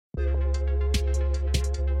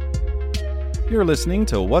You're listening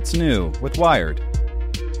to What's New with Wired.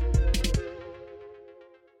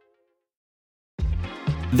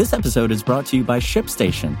 This episode is brought to you by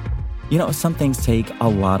ShipStation. You know, some things take a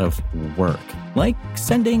lot of work, like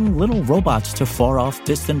sending little robots to far-off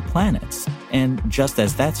distant planets. And just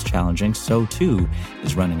as that's challenging, so too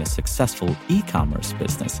is running a successful e-commerce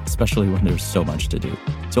business, especially when there's so much to do.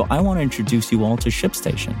 So I want to introduce you all to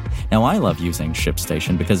ShipStation. Now, I love using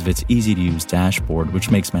ShipStation because of its easy-to-use dashboard,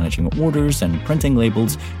 which makes managing orders and printing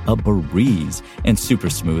labels a breeze and super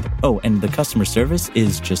smooth. Oh, and the customer service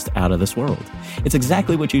is just out of this world. It's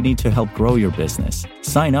exactly what you need to help grow your business.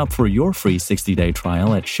 Sign up for your free 60-day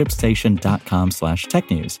trial at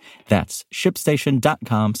shipstation.com/technews. That's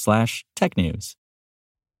shipstation.com/technews.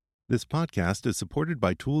 This podcast is supported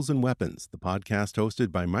by Tools and Weapons, the podcast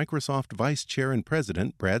hosted by Microsoft Vice Chair and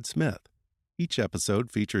President Brad Smith. Each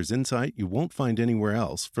episode features insight you won't find anywhere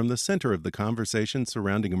else from the center of the conversation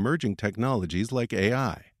surrounding emerging technologies like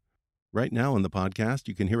AI. Right now in the podcast,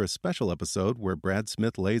 you can hear a special episode where Brad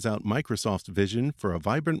Smith lays out Microsoft's vision for a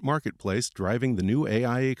vibrant marketplace driving the new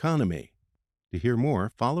AI economy. To hear more,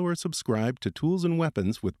 follow or subscribe to Tools and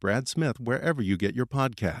Weapons with Brad Smith wherever you get your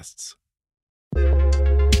podcasts.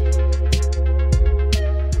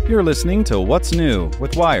 You're listening to What's New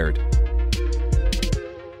with Wired.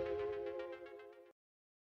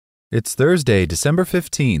 It's Thursday, December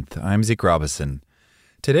 15th. I'm Zeke Robison.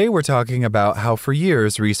 Today we're talking about how for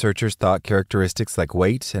years researchers thought characteristics like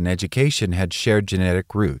weight and education had shared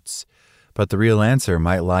genetic roots, but the real answer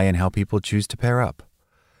might lie in how people choose to pair up.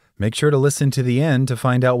 Make sure to listen to the end to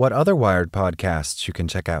find out what other Wired podcasts you can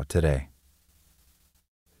check out today.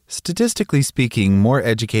 Statistically speaking, more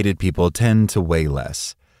educated people tend to weigh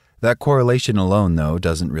less. That correlation alone, though,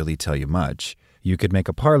 doesn't really tell you much. You could make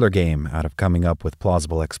a parlor game out of coming up with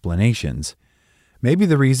plausible explanations. Maybe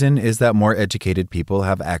the reason is that more educated people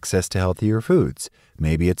have access to healthier foods.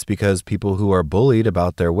 Maybe it's because people who are bullied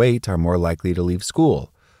about their weight are more likely to leave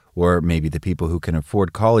school. Or maybe the people who can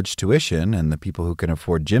afford college tuition and the people who can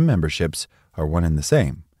afford gym memberships are one and the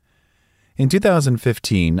same. In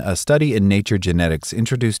 2015, a study in Nature Genetics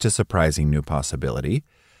introduced a surprising new possibility.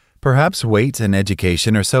 Perhaps weight and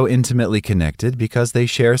education are so intimately connected because they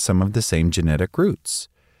share some of the same genetic roots.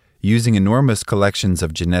 Using enormous collections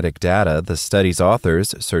of genetic data, the study's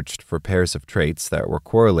authors searched for pairs of traits that were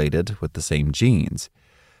correlated with the same genes.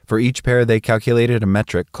 For each pair, they calculated a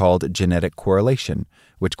metric called genetic correlation,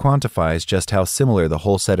 which quantifies just how similar the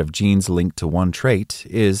whole set of genes linked to one trait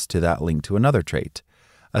is to that linked to another trait.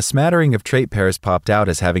 A smattering of trait pairs popped out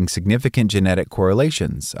as having significant genetic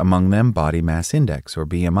correlations, among them body mass index, or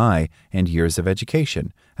BMI, and years of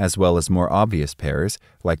education, as well as more obvious pairs,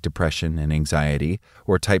 like depression and anxiety,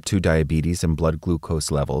 or type 2 diabetes and blood glucose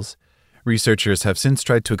levels. Researchers have since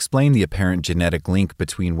tried to explain the apparent genetic link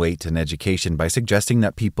between weight and education by suggesting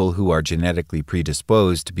that people who are genetically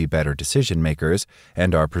predisposed to be better decision makers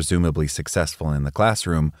and are presumably successful in the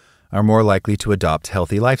classroom are more likely to adopt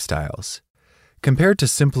healthy lifestyles. Compared to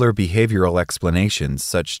simpler behavioral explanations,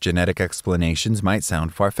 such genetic explanations might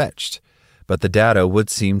sound far-fetched, but the data would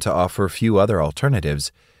seem to offer few other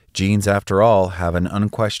alternatives. Genes, after all, have an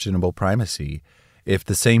unquestionable primacy. If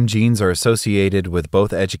the same genes are associated with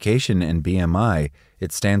both education and BMI,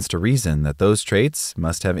 it stands to reason that those traits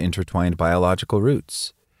must have intertwined biological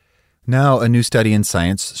roots. Now, a new study in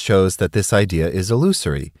Science shows that this idea is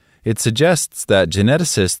illusory. It suggests that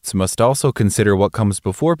geneticists must also consider what comes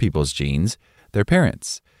before people's genes, their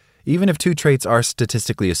parents. Even if two traits are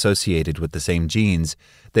statistically associated with the same genes,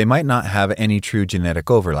 they might not have any true genetic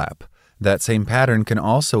overlap. That same pattern can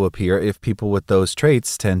also appear if people with those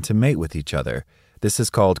traits tend to mate with each other. This is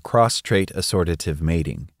called cross-trait assortative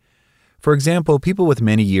mating. For example, people with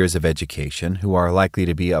many years of education, who are likely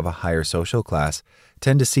to be of a higher social class,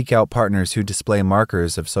 tend to seek out partners who display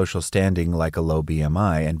markers of social standing like a low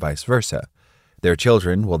BMI and vice versa. Their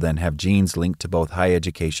children will then have genes linked to both high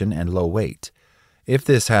education and low weight. If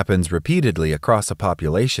this happens repeatedly across a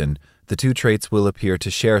population, the two traits will appear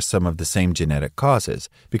to share some of the same genetic causes,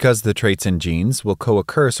 because the traits and genes will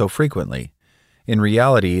co-occur so frequently. In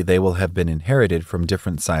reality, they will have been inherited from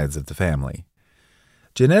different sides of the family.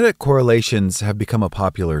 Genetic correlations have become a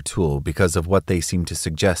popular tool because of what they seem to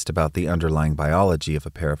suggest about the underlying biology of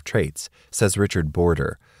a pair of traits, says Richard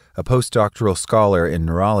Border, a postdoctoral scholar in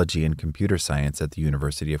neurology and computer science at the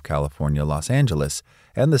University of California, Los Angeles,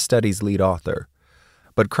 and the study's lead author.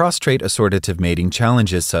 But cross-trait assortative mating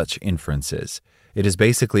challenges such inferences. It is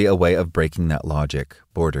basically a way of breaking that logic,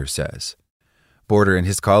 Border says. Border and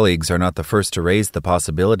his colleagues are not the first to raise the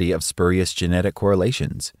possibility of spurious genetic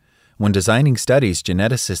correlations. When designing studies,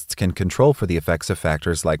 geneticists can control for the effects of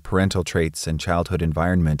factors like parental traits and childhood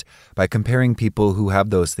environment by comparing people who have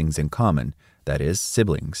those things in common, that is,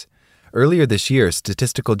 siblings. Earlier this year,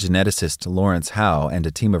 statistical geneticist Lawrence Howe and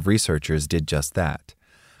a team of researchers did just that.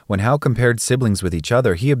 When Howe compared siblings with each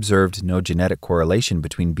other, he observed no genetic correlation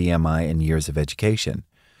between BMI and years of education.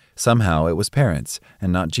 Somehow it was parents,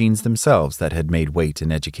 and not genes themselves, that had made weight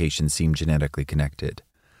and education seem genetically connected.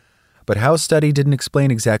 But Howe's study didn't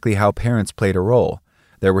explain exactly how parents played a role.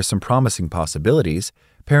 There were some promising possibilities.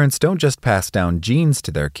 Parents don't just pass down genes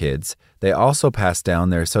to their kids, they also pass down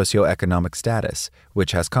their socioeconomic status,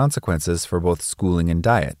 which has consequences for both schooling and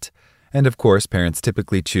diet. And of course, parents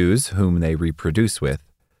typically choose whom they reproduce with.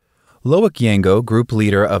 Loic Yango, group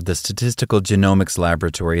leader of the Statistical Genomics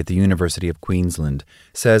Laboratory at the University of Queensland,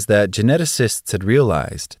 says that geneticists had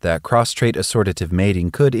realized that cross-trait assortative mating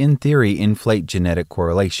could, in theory, inflate genetic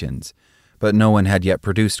correlations, but no one had yet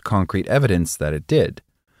produced concrete evidence that it did.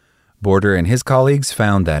 Border and his colleagues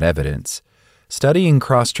found that evidence. Studying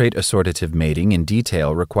cross-trait assortative mating in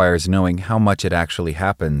detail requires knowing how much it actually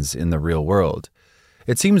happens in the real world.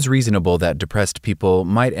 It seems reasonable that depressed people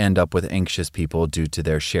might end up with anxious people due to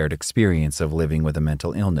their shared experience of living with a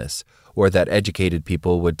mental illness, or that educated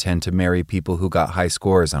people would tend to marry people who got high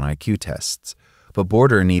scores on IQ tests. But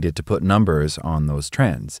Border needed to put numbers on those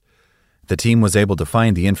trends. The team was able to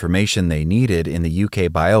find the information they needed in the UK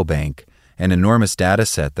Biobank, an enormous data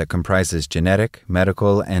set that comprises genetic,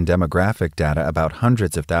 medical, and demographic data about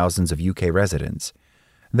hundreds of thousands of UK residents.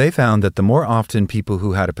 They found that the more often people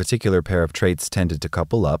who had a particular pair of traits tended to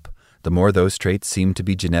couple up, the more those traits seemed to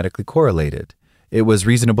be genetically correlated. It was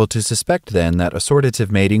reasonable to suspect then that assortative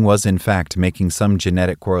mating was in fact making some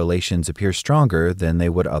genetic correlations appear stronger than they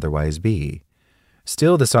would otherwise be.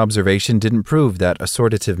 Still, this observation didn't prove that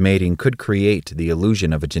assortative mating could create the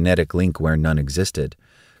illusion of a genetic link where none existed.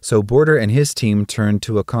 So Border and his team turned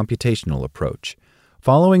to a computational approach.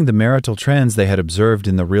 Following the marital trends they had observed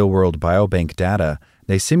in the real-world biobank data,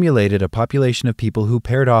 they simulated a population of people who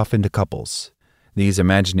paired off into couples. These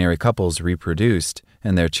imaginary couples reproduced,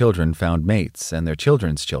 and their children found mates, and their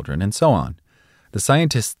children's children, and so on. The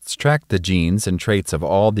scientists tracked the genes and traits of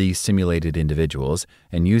all these simulated individuals,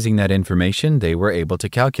 and using that information, they were able to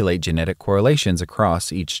calculate genetic correlations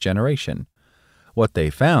across each generation. What they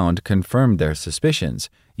found confirmed their suspicions.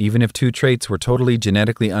 Even if two traits were totally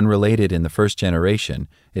genetically unrelated in the first generation,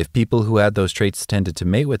 if people who had those traits tended to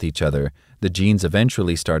mate with each other, the genes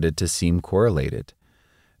eventually started to seem correlated.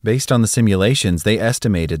 Based on the simulations, they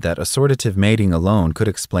estimated that assortative mating alone could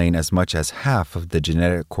explain as much as half of the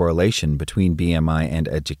genetic correlation between BMI and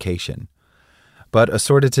education. But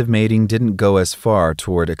assortative mating didn't go as far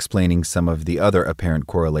toward explaining some of the other apparent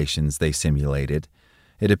correlations they simulated.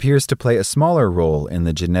 It appears to play a smaller role in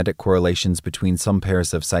the genetic correlations between some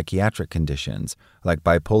pairs of psychiatric conditions, like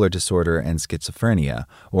bipolar disorder and schizophrenia,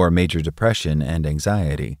 or major depression and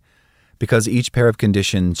anxiety. Because each pair of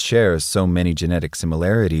conditions shares so many genetic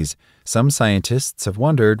similarities, some scientists have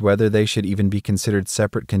wondered whether they should even be considered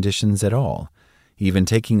separate conditions at all. Even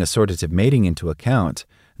taking assortative mating into account,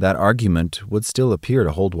 that argument would still appear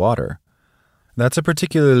to hold water. That's a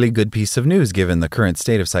particularly good piece of news given the current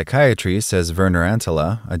state of psychiatry, says Werner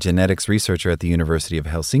Antala, a genetics researcher at the University of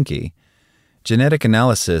Helsinki. Genetic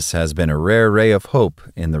analysis has been a rare ray of hope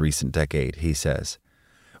in the recent decade, he says.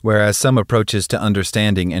 Whereas some approaches to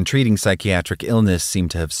understanding and treating psychiatric illness seem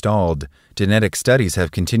to have stalled, genetic studies have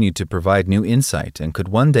continued to provide new insight and could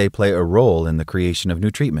one day play a role in the creation of new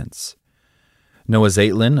treatments. Noah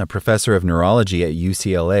Zeitlin, a professor of neurology at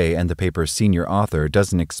UCLA and the paper's senior author,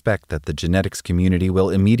 doesn't expect that the genetics community will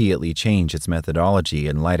immediately change its methodology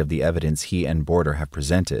in light of the evidence he and Border have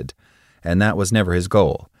presented, and that was never his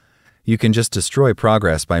goal. You can just destroy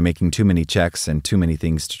progress by making too many checks and too many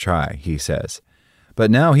things to try, he says.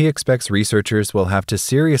 But now he expects researchers will have to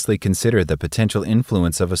seriously consider the potential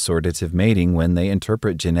influence of assortative mating when they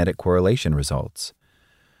interpret genetic correlation results.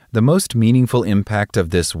 The most meaningful impact of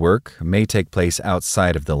this work may take place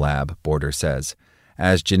outside of the lab, Border says.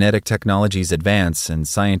 As genetic technologies advance and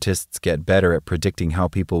scientists get better at predicting how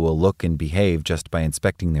people will look and behave just by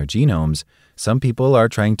inspecting their genomes, some people are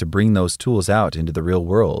trying to bring those tools out into the real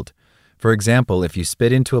world. For example, if you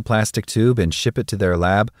spit into a plastic tube and ship it to their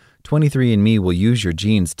lab, 23andMe will use your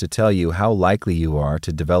genes to tell you how likely you are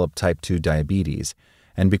to develop type 2 diabetes.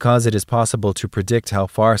 And because it is possible to predict how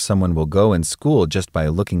far someone will go in school just by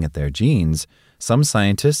looking at their genes, some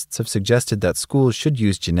scientists have suggested that schools should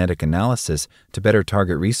use genetic analysis to better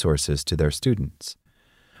target resources to their students.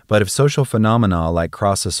 But if social phenomena like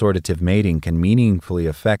cross-assortative mating can meaningfully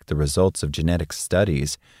affect the results of genetic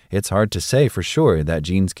studies, it's hard to say for sure that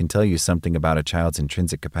genes can tell you something about a child's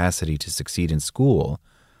intrinsic capacity to succeed in school.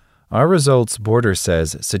 Our results, Border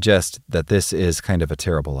says, suggest that this is kind of a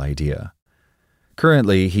terrible idea.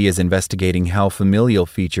 Currently, he is investigating how familial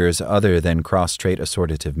features other than cross-trait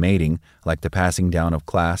assortative mating, like the passing down of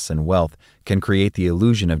class and wealth, can create the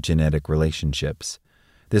illusion of genetic relationships.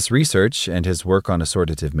 This research and his work on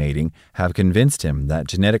assortative mating have convinced him that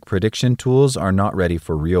genetic prediction tools are not ready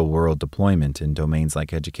for real-world deployment in domains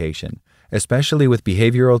like education. Especially with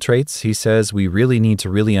behavioral traits, he says we really need to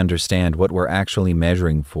really understand what we're actually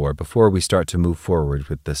measuring for before we start to move forward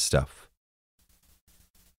with this stuff.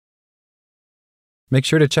 Make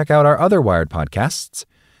sure to check out our other Wired podcasts.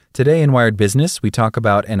 Today in Wired Business, we talk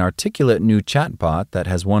about an articulate new chatbot that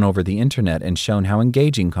has won over the internet and shown how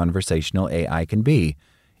engaging conversational AI can be,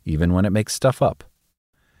 even when it makes stuff up.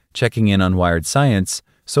 Checking in on Wired Science,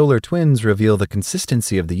 solar twins reveal the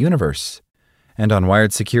consistency of the universe. And on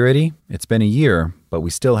Wired Security, it's been a year, but we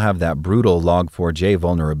still have that brutal Log4j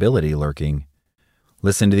vulnerability lurking.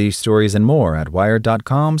 Listen to these stories and more at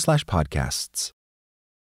wired.com/podcasts.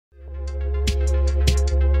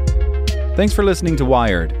 Thanks for listening to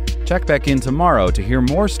Wired. Check back in tomorrow to hear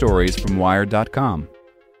more stories from Wired.com.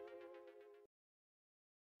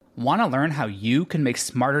 Want to learn how you can make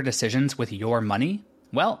smarter decisions with your money?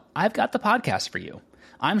 Well, I've got the podcast for you.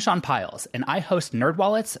 I'm Sean Piles, and I host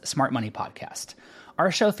NerdWallet's Smart Money Podcast.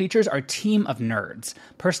 Our show features our team of nerds,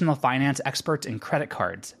 personal finance experts in credit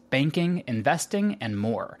cards, banking, investing, and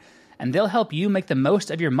more. And they'll help you make the most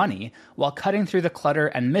of your money while cutting through the clutter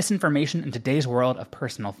and misinformation in today's world of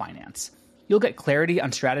personal finance. You'll get clarity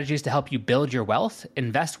on strategies to help you build your wealth,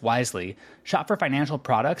 invest wisely, shop for financial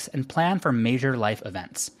products, and plan for major life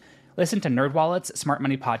events. Listen to NerdWallet's Smart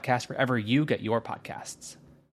Money Podcast wherever you get your podcasts.